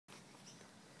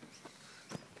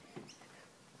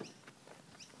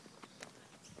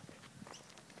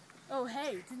Oh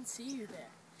hey, didn't see you there.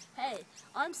 Hey,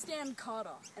 I'm Stan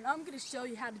Carter, and I'm going to show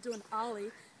you how to do an Ollie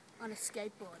on a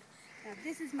skateboard. Now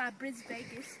this is my Bris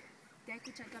Vegas deck,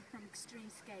 which I got from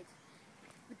Extreme Skate,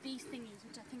 with these thingies,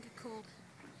 which I think are called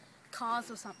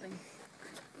cars or something.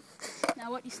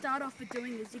 Now what you start off with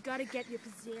doing is you got to get your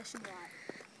position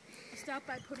right. You start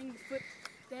by putting your foot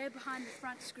there behind the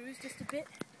front screws just a bit,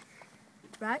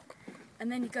 right?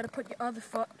 And then you got to put your other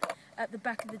foot at the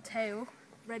back of the tail,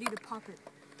 ready to pop it.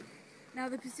 Now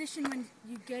the position when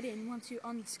you get in, once you're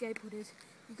on the skateboard, is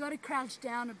you got to crouch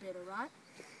down a bit, alright?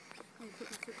 Then you put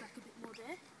your foot back a bit more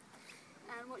there.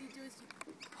 And what you do is you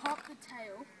pop the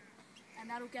tail, and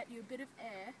that'll get you a bit of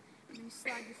air, and then you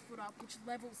slide your foot up, which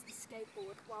levels the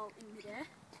skateboard while in midair.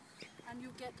 And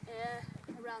you'll get air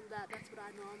around that. That's what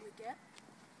I normally get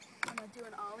when I do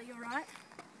an Ollie, alright?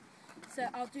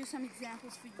 So I'll do some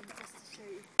examples for you just to show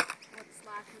you what it's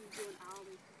like when you do an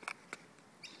Ollie.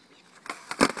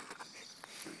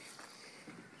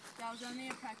 That was only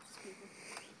a practice, people.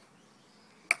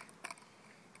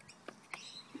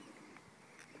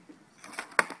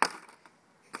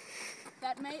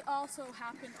 That may also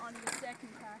happen on your second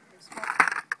practice, but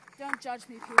don't judge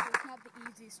me, people. It's not the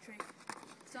easiest trick.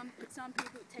 Some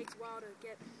people it takes a while to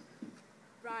get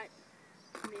right.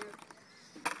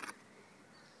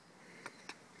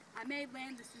 I may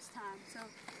land this time, so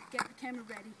get the camera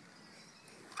ready.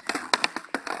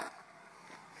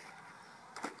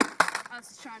 I was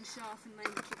just trying to show off and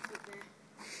land the kickflip there.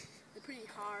 They're pretty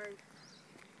hard.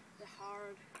 They're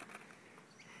hard.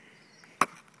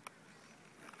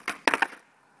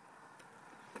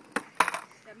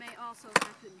 That may also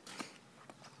happen.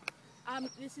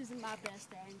 This isn't my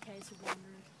best day, in case of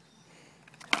wondering.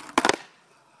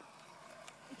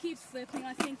 It keeps flipping.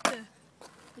 I think the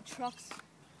trucks,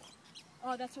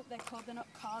 oh, that's what they're called. They're not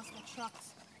cars, they're trucks,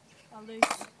 are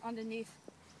loose underneath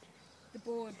the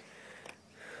board.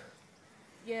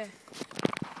 Yeah.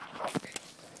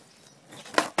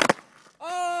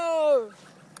 Oh!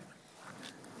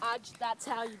 That's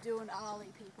how you do an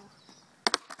Ollie, people.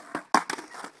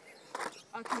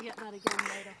 I can get that again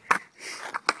later.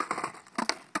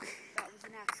 That was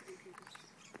an accident, people.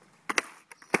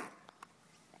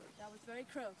 That was very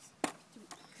close.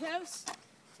 Close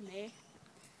to me.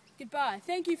 Goodbye.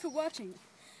 Thank you for watching.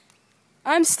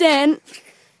 I'm Stan.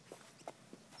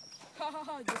 Ha ha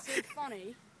ha, you're so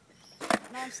funny.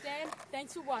 And I'm Stan.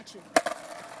 Thanks for watching.